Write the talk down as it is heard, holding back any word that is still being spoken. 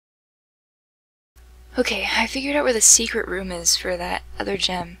Okay, I figured out where the secret room is for that other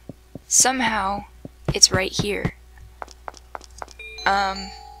gem. Somehow, it's right here.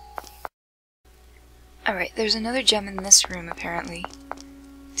 Alright, there's another gem in this room, apparently.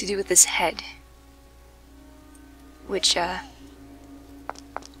 To do with this head. Which, I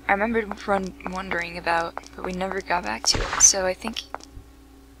remembered wondering about, but we never got back to it. So I think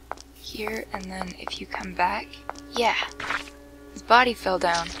here, and then if you come back... Yeah! His body fell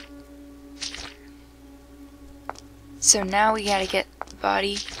down. So now we gotta get the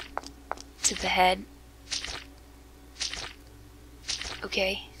body to the head.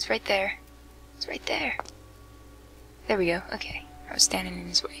 Okay, it's right there. It's right there. There we go, okay. I was standing in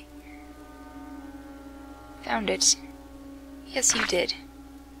his way. Found it. Yes, you did.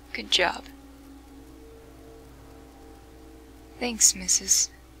 Good job. Thanks, Mrs.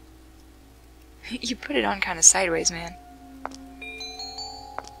 You put it on kinda sideways, man.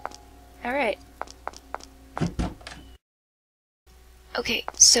 Alright. Okay,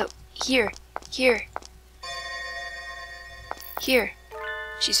 so, here.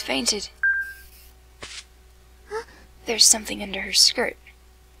 She's fainted. There's something under her skirt.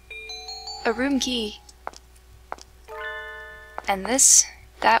 A room key. And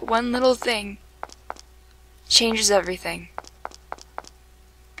that one little thing, changes everything.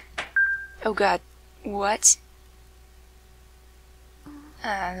 Oh god, what?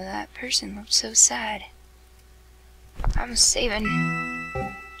 That person looked so sad. I'm saving.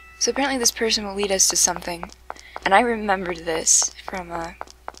 So apparently this person will lead us to something. And I remembered this from,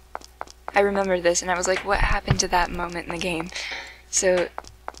 I remembered this and I was like, what happened to that moment in the game? So,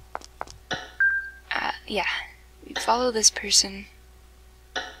 yeah. We follow this person.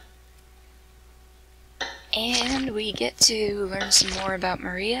 And we get to learn some more about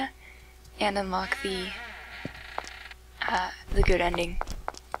Maria and unlock the good ending.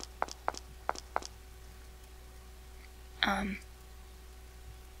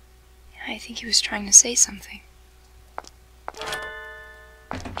 I think he was trying to say something.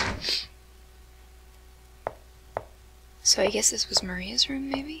 So I guess this was Maria's room,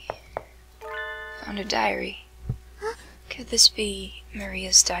 maybe? Found a diary. Could this be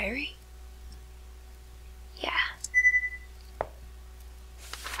Maria's diary? Yeah.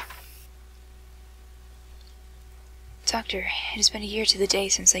 Doctor, it has been a year to the day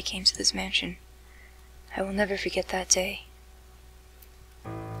since I came to this mansion. I will never forget that day.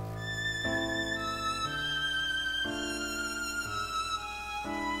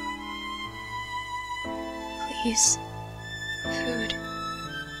 Please. Food.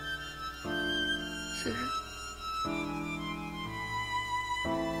 Food.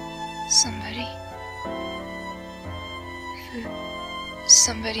 Somebody. Food.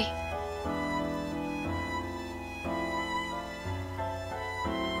 Somebody.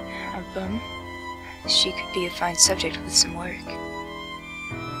 A bum? She could be a fine subject with some work.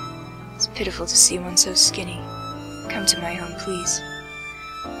 It's pitiful to see one so skinny. Come to my home, please.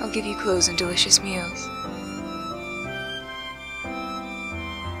 I'll give you clothes and delicious meals.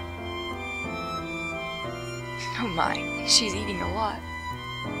 Oh my, she's eating a lot.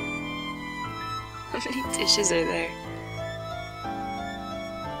 How many dishes are there?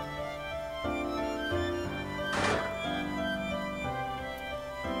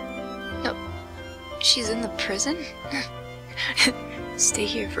 No, she's in the prison? Stay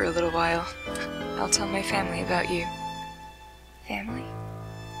here for a little while. I'll tell my family about you. Family?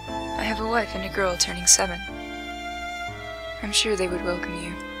 I have a wife and a girl turning 7. I'm sure they would welcome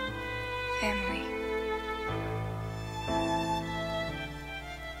you. Family.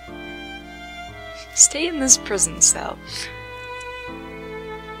 Stay in this prison cell.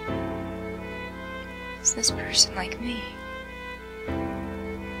 Is this person like me?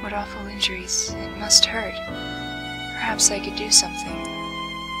 What awful injuries. It must hurt. Perhaps I could do something.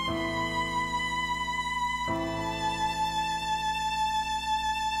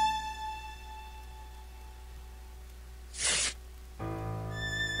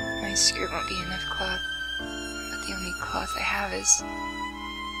 My skirt won't be enough cloth, but the only cloth I have is...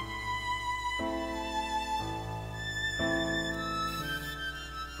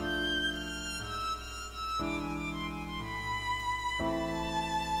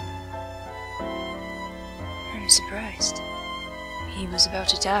 I'm surprised. He was about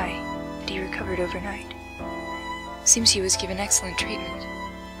to die, but he recovered overnight. Seems he was given excellent treatment.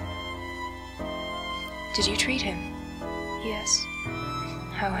 Did you treat him? Yes.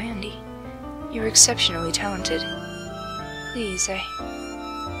 How handy. You're exceptionally talented. Please, I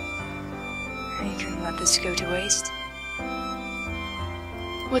couldn't let this go to waste.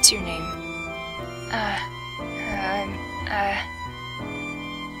 What's your name? I'm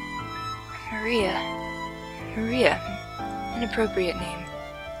Maria. Maria. An appropriate name.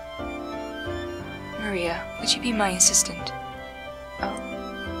 Maria, would you be my assistant? Oh.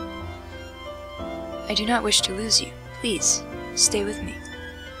 I do not wish to lose you. Please, stay with me.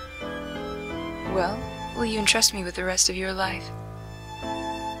 Well, will you entrust me with the rest of your life?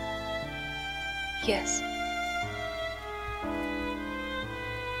 Yes.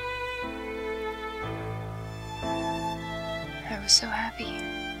 I was so happy.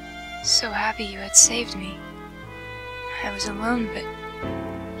 So happy you had saved me. I was alone, but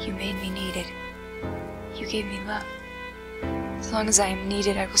you made me needed. You gave me love. As long as I am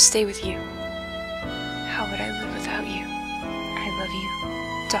needed, I will stay with you. How would I live without you? I love you,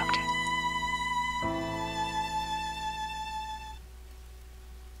 Doctor.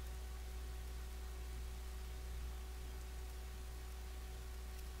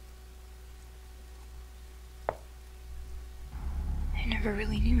 I never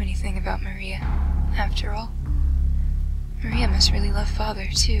really knew anything about Maria, after all. Maria must really love Father,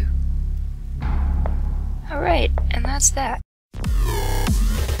 too. Alright, and that's that.